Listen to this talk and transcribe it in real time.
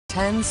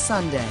10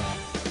 Sunday.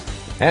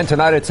 And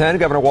tonight at 10,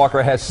 Governor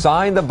Walker has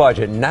signed the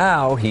budget.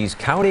 Now he's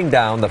counting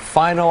down the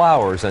final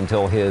hours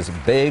until his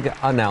big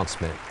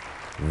announcement.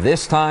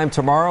 This time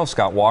tomorrow,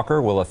 Scott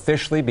Walker will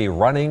officially be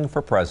running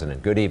for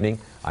president. Good evening.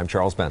 I'm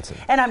Charles Benson.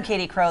 And I'm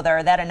Katie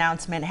Crowther. That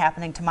announcement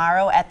happening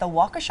tomorrow at the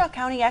Waukesha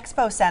County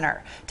Expo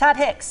Center. Todd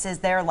Hicks is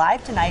there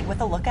live tonight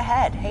with a look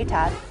ahead. Hey,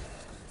 Todd.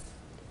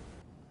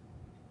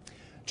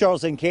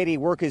 Charles and Katie,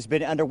 work has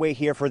been underway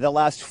here for the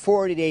last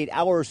 48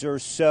 hours or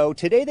so.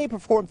 Today they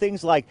performed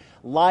things like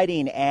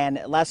lighting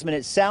and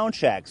last-minute sound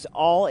checks,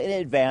 all in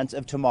advance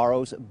of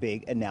tomorrow's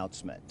big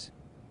announcement.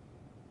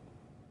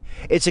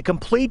 It's a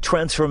complete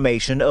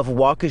transformation of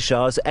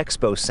Waukesha's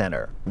Expo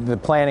Center. The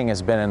planning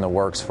has been in the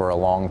works for a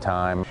long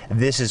time.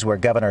 This is where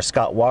Governor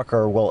Scott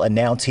Walker will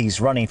announce he's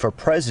running for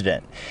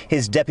president.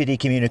 His Deputy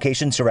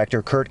Communications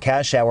Director, Kurt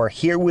Cashauer,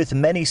 here with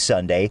many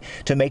Sunday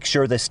to make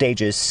sure the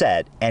stage is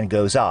set and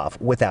goes off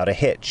without a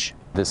hitch.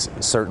 This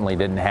certainly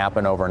didn't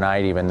happen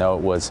overnight, even though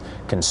it was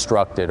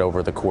constructed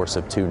over the course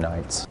of 2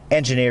 nights.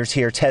 Engineers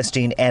here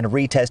testing and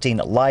retesting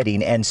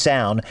lighting and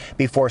sound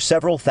before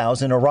several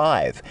thousand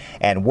arrive,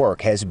 and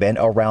work has been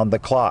around the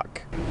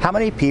clock. How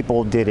many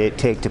people did it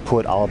take to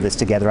put all of this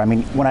together? I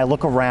mean, when I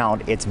look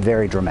around, it's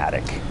very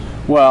dramatic.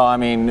 Well, I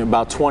mean,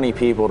 about 20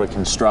 people to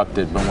construct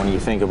it, but when you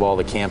think of all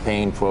the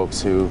campaign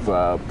folks who've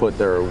put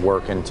their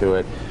work into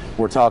it,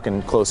 we're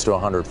talking close to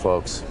 100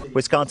 folks.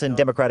 Wisconsin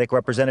Democratic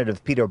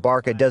Representative Peter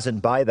Barca doesn't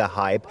buy the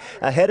hype.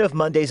 Ahead of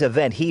Monday's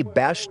event, he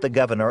bashed the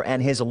governor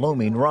and his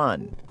looming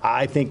run.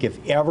 I think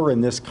if ever in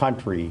this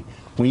country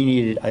we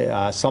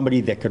needed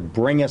somebody that could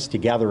bring us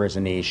together as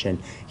a nation,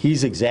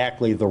 he's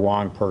exactly the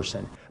wrong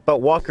person.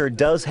 But Walker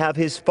does have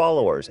his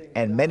followers,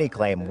 and many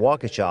claim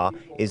Waukesha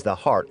is the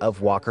heart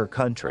of Walker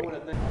country.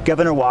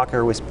 Governor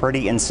Walker was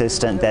pretty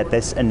insistent that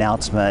this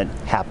announcement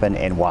happen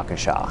in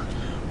Waukesha.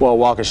 Well,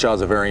 Waukesha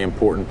is a very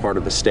important part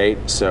of the state,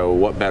 so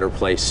what better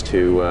place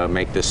to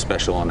make this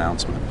special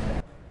announcement?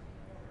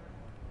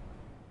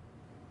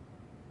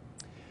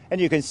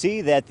 And you can see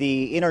that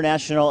the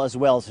international as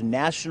well as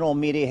national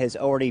media has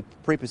already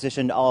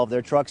pre-positioned all of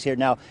their trucks here.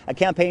 Now, a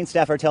campaign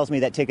staffer tells me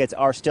that tickets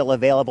are still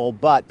available,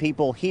 but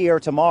people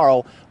here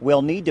tomorrow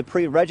will need to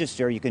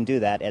pre-register. You can do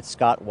that at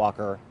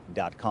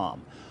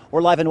scottwalker.com.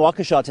 We're live in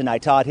Waukesha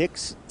tonight. Todd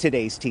Hicks,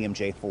 today's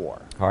TMJ4.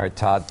 All right,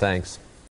 Todd, thanks.